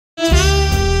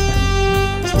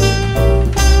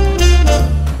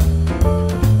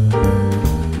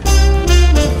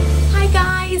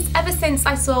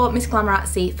saw Miss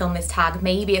Glamorazzi film this tag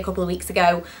maybe a couple of weeks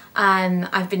ago.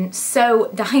 I've been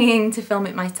so dying to film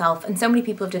it myself, and so many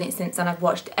people have done it since, and I've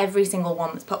watched every single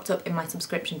one that's popped up in my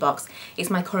subscription box. It's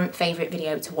my current favourite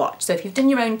video to watch. So if you've done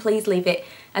your own, please leave it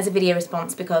as a video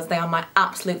response, because they are my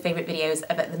absolute favourite videos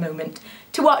of at the moment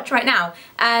to watch right now.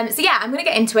 So yeah, I'm going to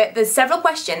get into it. There's several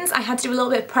questions. I had to do a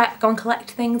little bit of prep, go and collect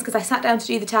things, because I sat down to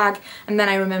do the tag and then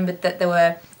I remembered that there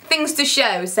were things to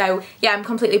show. So yeah, I'm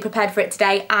completely prepared for it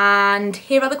today, and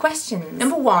here are the questions.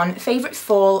 Number one, favourite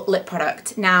fall lip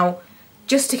product. Now,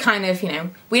 just to kind of, you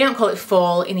know, we don't call it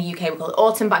fall in the UK, we call it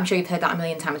autumn, but I'm sure you've heard that a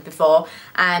million times before.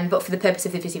 But for the purpose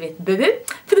of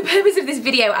this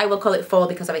video, I will call it fall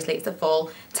because obviously it's a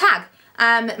fall tag.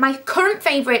 My current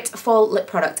favourite fall lip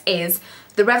product is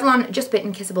the Revlon Just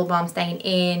Bitten Kissable Balm Stain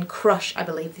in Crush, I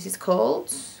believe this is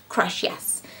called. Crush,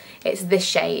 yes. It's this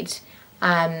shade.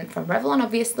 From Revlon,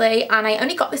 obviously, and I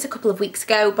only got this a couple of weeks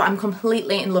ago, but I'm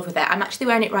completely in love with it. I'm actually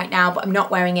wearing it right now, but I'm not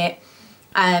wearing it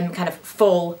kind of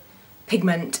full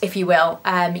pigment, if you will.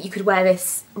 You could wear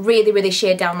this really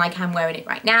sheared down like I'm wearing it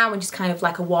right now, and just kind of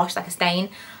like a wash, like a stain,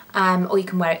 or you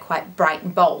can wear it quite bright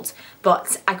and bold.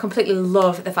 But I completely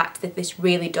love the fact that this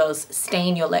really does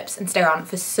stain your lips and stay on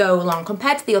for so long.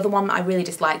 Compared to the other one that I really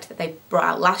disliked that they brought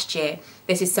out last year,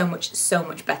 this is so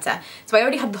much better. So I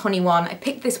already had the honey one. I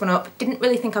picked this one up. Didn't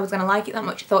really think I was going to like it that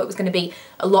much. I thought it was going to be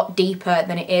a lot deeper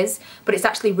than it is, but it's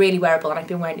actually really wearable, and I've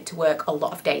been wearing it to work a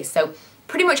lot of days. So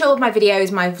pretty much all of my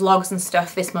videos, my vlogs and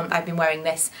stuff this month, I've been wearing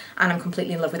this, and I'm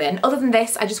completely in love with it. And other than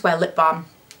this, I just wear lip balm.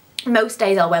 Most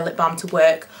days I'll wear lip balm to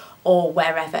work or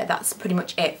wherever. That's pretty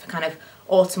much it for kind of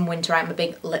autumn, winter. I'm a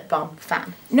big lip balm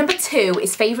fan. Number two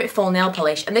is favourite fall nail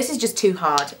polish, and this is just too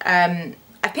hard.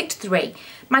 I picked three.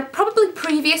 Probably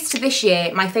previous to this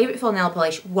year, my favourite fall nail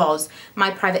polish was my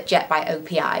Private Jet by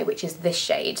OPI, which is this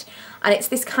shade. And it's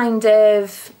this kind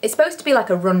of, it's supposed to be like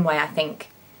a runway, I think.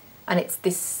 And it's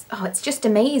this, oh, it's just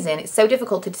amazing. It's so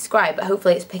difficult to describe, but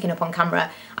hopefully it's picking up on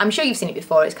camera. I'm sure you've seen it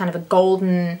before. It's kind of a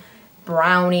golden,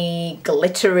 browny,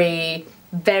 glittery,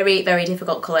 very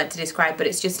difficult colour to describe, but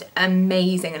it's just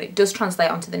amazing, and it does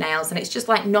translate onto the nails, and it's just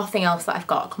like nothing else that I've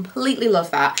got. I completely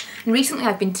love that. And recently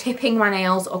I've been tipping my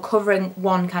nails or covering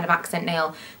one kind of accent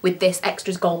nail with this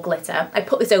Extras Gold Glitter. I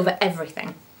put this over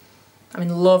everything. I'm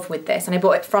in love with this, and I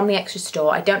bought it from the Extras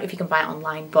store. I don't know if you can buy it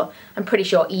online, but I'm pretty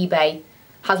sure eBay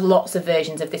has lots of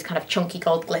versions of this kind of chunky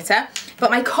gold glitter.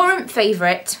 But my current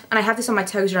favourite, and I have this on my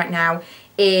toes right now,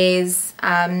 is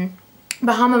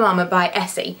Bahama Mama by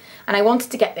Essie. And I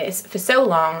wanted to get this for so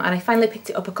long, and I finally picked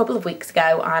it up a couple of weeks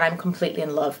ago, and I'm completely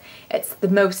in love. It's the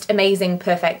most amazing,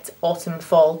 perfect autumn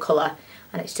fall colour,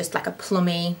 and it's just like a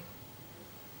plummy,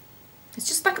 it's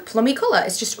just like a plummy colour.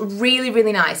 It's just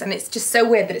really nice, and it's just so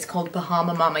weird that it's called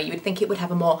Bahama Mama. You would think it would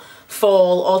have a more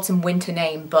fall, autumn, winter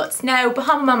name, but no,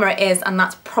 Bahama Mama it is, and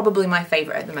that's probably my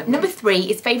favourite at the moment. Number three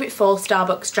is favourite fall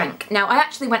Starbucks drink. Now, I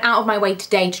actually went out of my way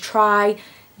today to try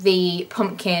the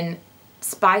pumpkin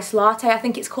spice latte, I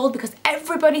think it's called, because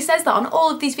everybody says that on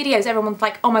all of these videos. Everyone's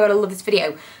like, oh my god, I love this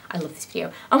video. I love this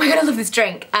video. Oh my god, I love this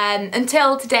drink.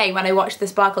 Until today when I watched the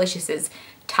Sparklicious'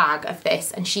 tag of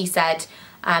this, and she said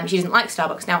she doesn't like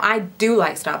Starbucks. Now, I do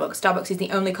like Starbucks. Starbucks is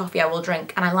the only coffee I will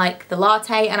drink, and I like the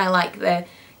latte and I like the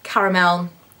caramel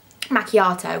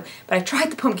macchiato, but I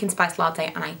tried the pumpkin spice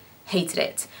latte and I hated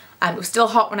it. It was still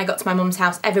hot when I got to my mum's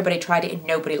house. Everybody tried it and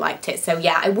nobody liked it. So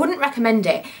yeah, I wouldn't recommend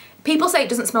it. People say it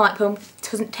doesn't smell like pumpkin,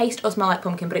 doesn't taste or smell like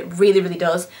pumpkin, but it really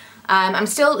does. I'm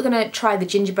still gonna try the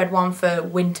gingerbread one for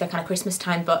winter, kind of Christmas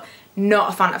time, but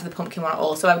not a fan of the pumpkin one at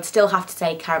all. So I would still have to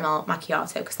say caramel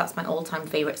macchiato, because that's my all-time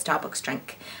favourite Starbucks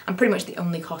drink, and pretty much the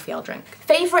only coffee I'll drink.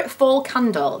 Favourite fall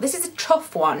candle. This is a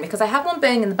tough one because I have one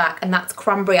burning in the back, and that's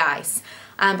cranberry ice.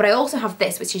 But I also have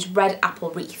this, which is red apple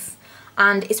wreath.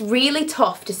 And it's really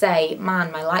tough to say,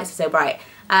 man, my lights are so bright.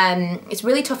 It's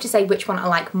really tough to say which one I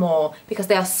like more because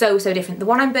they are so different. The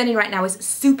one I'm burning right now is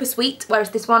super sweet,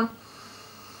 whereas this one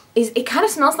it kind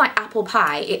of smells like apple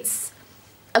pie. It's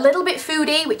a little bit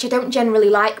foody, which I don't generally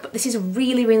like, but this is a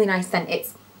really nice scent.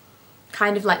 It's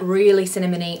kind of like really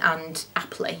cinnamony and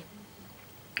appley,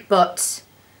 but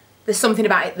there's something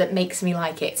about it that makes me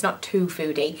like it. It's not too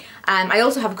foody. I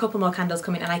also have a couple more candles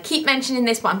coming, and I keep mentioning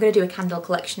this, but I'm going to do a candle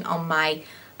collection on my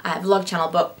vlog channel,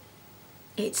 but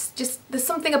it's just, there's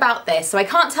something about this, so I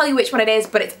can't tell you which one it is,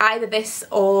 but it's either this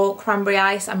or cranberry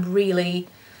ice. I'm really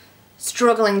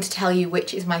struggling to tell you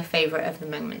which is my favourite of the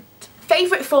moment.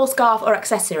 Favourite fall scarf or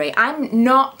accessory? I'm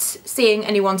not seeing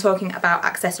anyone talking about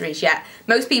accessories yet.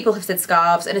 Most people have said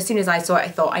scarves, and as soon as I saw it I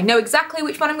thought I know exactly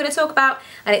which one I'm going to talk about,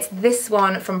 and it's this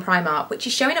one from Primark, which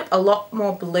is showing up a lot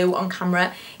more blue on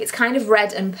camera. It's kind of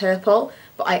red and purple,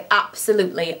 but I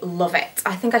absolutely love it.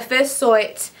 I think I first saw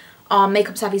it on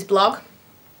Makeup Savvy's blog,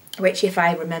 which if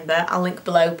I remember I'll link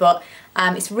below, but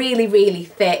it's really, really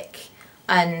thick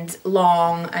and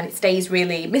long, and it stays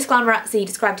really... Miss Glamorazzi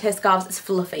described her scarves as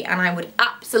fluffy, and I would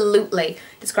absolutely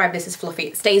describe this as fluffy.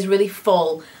 It stays really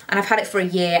full, and I've had it for a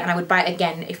year, and I would buy it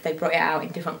again if they brought it out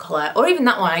in different colour, or even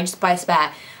that one, I just buy a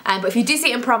spare. But if you do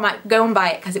see it in prom, go and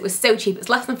buy it, because it was so cheap. It's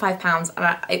less than £5,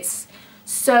 and it's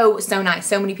so nice.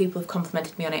 So many people have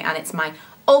complimented me on it, and it's my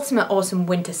ultimate awesome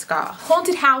winter scarf.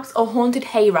 Haunted house or haunted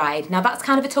hayride? Now that's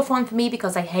kind of a tough one for me,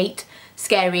 because I hate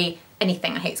scary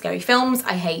anything. I hate scary films,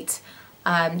 I hate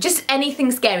just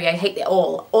anything scary. I hate it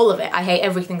all of it. I hate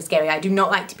everything scary. I do not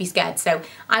like to be scared, so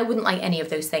I wouldn't like any of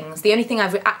those things. The only thing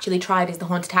I've actually tried is the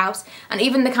haunted house, and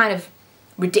even the kind of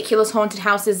ridiculous haunted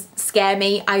houses scare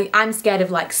me. I'm scared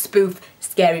of like spoof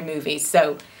scary movies,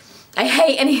 so I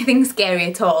hate anything scary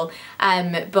at all.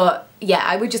 But yeah,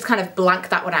 I would just kind of blank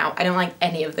that one out. I don't like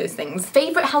any of those things.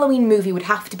 Favourite Halloween movie would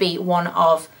have to be one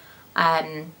of,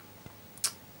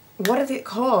 what is it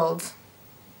called?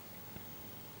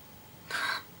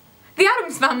 The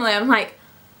Addams Family. I'm like,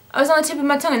 I was on the tip of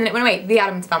my tongue and then it went away. The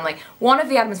Addams Family. One of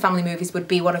the Addams Family movies would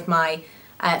be one of my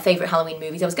favourite Halloween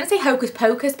movies. I was going to say Hocus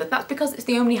Pocus, but that's because it's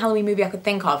the only Halloween movie I could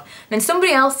think of. And then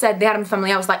somebody else said The Addams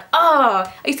Family. I was like, oh,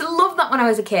 I used to love that when I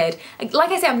was a kid. Like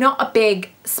I say, I'm not a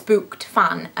big spooked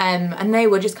fan, and they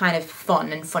were just kind of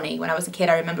fun and funny. When I was a kid,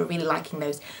 I remember really liking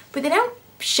those. But they don't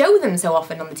show them so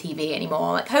often on the TV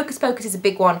anymore. Like Hocus Pocus is a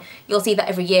big one. You'll see that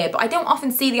every year, but I don't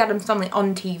often see The Addams Family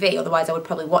on TV, otherwise I would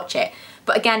probably watch it.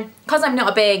 But again, because I'm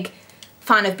not a big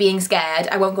fan of being scared,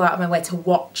 I won't go out of my way to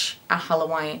watch a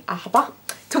Halloween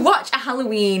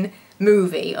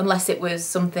movie unless it was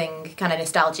something kind of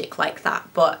nostalgic like that.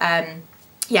 But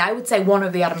yeah, I would say one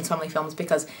of the Addams Family films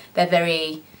because they're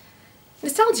very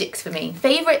nostalgic for me.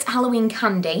 Favourite Halloween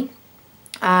candy?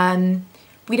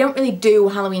 We don't really do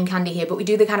Halloween candy here, but we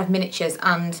do the kind of miniatures,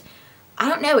 and I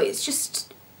don't know,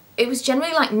 it was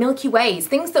generally like Milky Ways,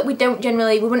 things that we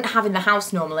wouldn't have in the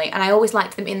house normally, and I always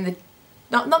liked them in the,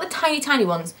 not the tiny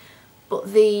ones,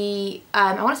 but the,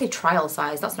 I want to say trial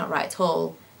size, that's not right at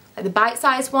all. Like the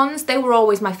bite-sized ones, they were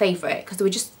always my favourite because they were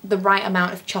just the right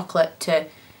amount of chocolate to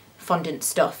fondant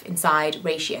stuff inside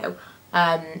ratio.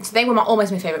 So they were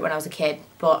almost my favourite when I was a kid,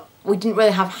 but we didn't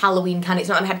really have Halloween candy. It's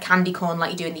not like we had candy corn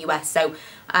like you do in the US, so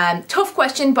tough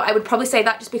question, but I would probably say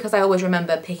that just because I always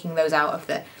remember picking those out of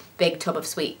the big tub of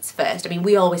sweets first. I mean,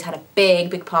 we always had a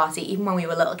big party, even when we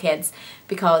were little kids,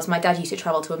 because my dad used to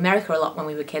travel to America a lot when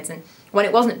we were kids, and when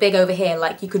it wasn't big over here,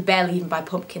 like you could barely even buy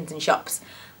pumpkins in shops,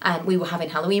 we were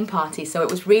having Halloween parties, so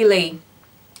it was really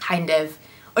kind of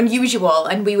unusual,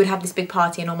 and we would have this big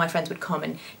party and all my friends would come,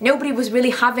 and nobody was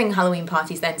really having Halloween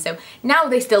parties then. So now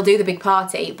they still do the big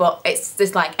party, but it's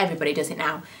just like everybody does it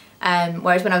now,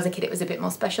 whereas when I was a kid it was a bit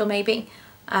more special maybe.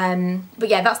 But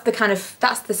yeah, that's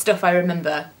the stuff I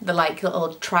remember, the like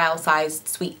little trial sized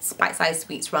sweets, bite-sized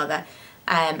sweets rather,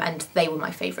 and they were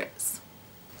my favourites.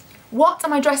 What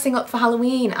am I dressing up for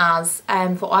Halloween as?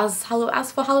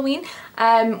 For Halloween?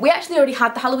 We actually already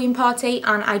had the Halloween party,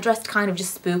 and I dressed kind of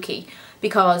just spooky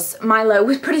because Milo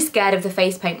was pretty scared of the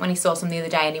face paint when he saw some the other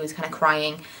day, and he was kind of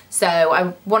crying. So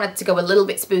I wanted to go a little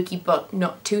bit spooky but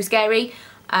not too scary.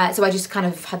 So I just kind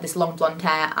of had this long blonde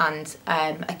hair and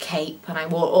a cape, and I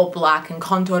wore all black and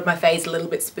contoured my face a little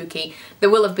bit spooky. There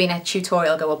will have been a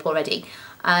tutorial go up already.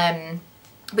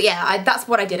 But yeah, that's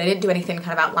what I did. I didn't do anything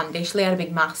kind of outlandishly. I had a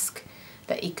big mask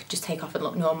that you could just take off and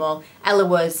look normal. Ella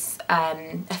was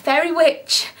a fairy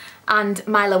witch and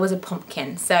Milo was a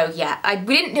pumpkin. So yeah,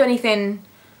 we didn't do anything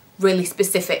really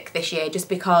specific this year just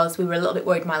because we were a little bit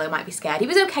worried Milo might be scared. He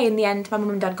was okay in the end. My mum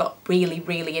and dad got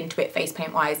really into it face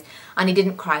paint wise, and he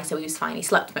didn't cry, so he was fine. He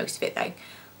slept most of it though.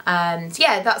 So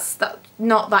yeah, that's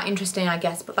not that interesting I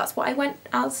guess, but that's what I went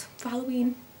as for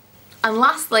Halloween. And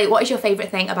lastly, what is your favourite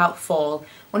thing about fall?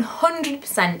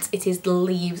 100% it is the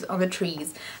leaves on the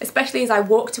trees. Especially as I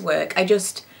walk to work,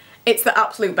 it's the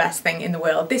absolute best thing in the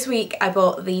world. This week I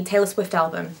bought the Taylor Swift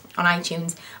album on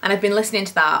iTunes, and I've been listening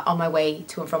to that on my way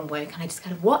to and from work, and I just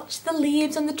kind of watch the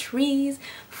leaves on the trees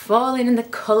falling and the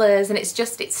colours, and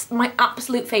it's my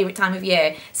absolute favourite time of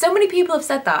year. So many people have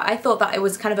said that. I thought that I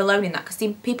was kind of alone in that because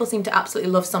people seem to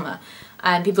absolutely love summer,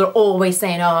 and people are always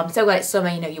saying, oh, I'm so glad it's summer,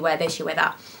 you know, you wear this, you wear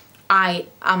that. I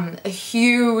am a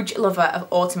huge lover of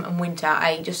autumn and winter.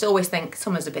 I just always think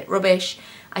summer's a bit rubbish.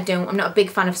 I'm not a big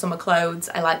fan of summer clothes.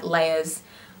 I like layers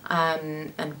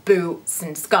and boots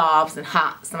and scarves and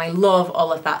hats, and I love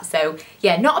all of that. So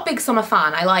yeah, not a big summer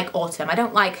fan. I like autumn. I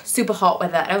don't like super hot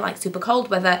weather. I don't like super cold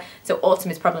weather. So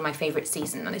autumn is probably my favourite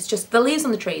season, and it's just the leaves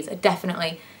on the trees are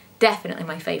definitely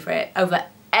my favourite over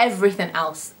everything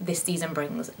else this season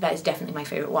brings, that is definitely my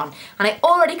favourite one. And I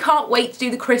already can't wait to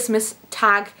do the Christmas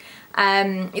tag.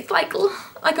 It's like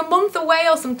a month away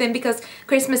or something, because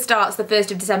Christmas starts the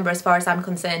 1st of December as far as I'm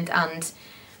concerned, and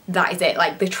that is it.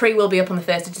 Like, the tree will be up on the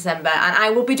 1st of December and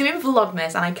I will be doing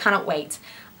Vlogmas and I cannot wait.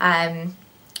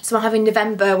 So I'm having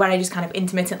November where I just kind of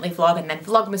intermittently vlog, and then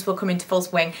Vlogmas will come into full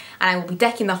swing and I will be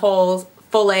decking the halls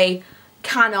fully.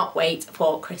 Cannot wait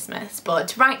for Christmas.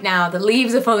 But right now the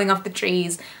leaves are falling off the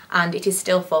trees and it is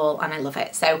still fall and I love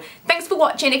it. So thanks for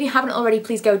watching. If you haven't already,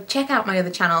 please go check out my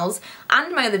other channels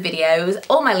and my other videos,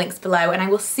 all my links below, and I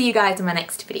will see you guys in my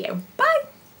next video. Bye!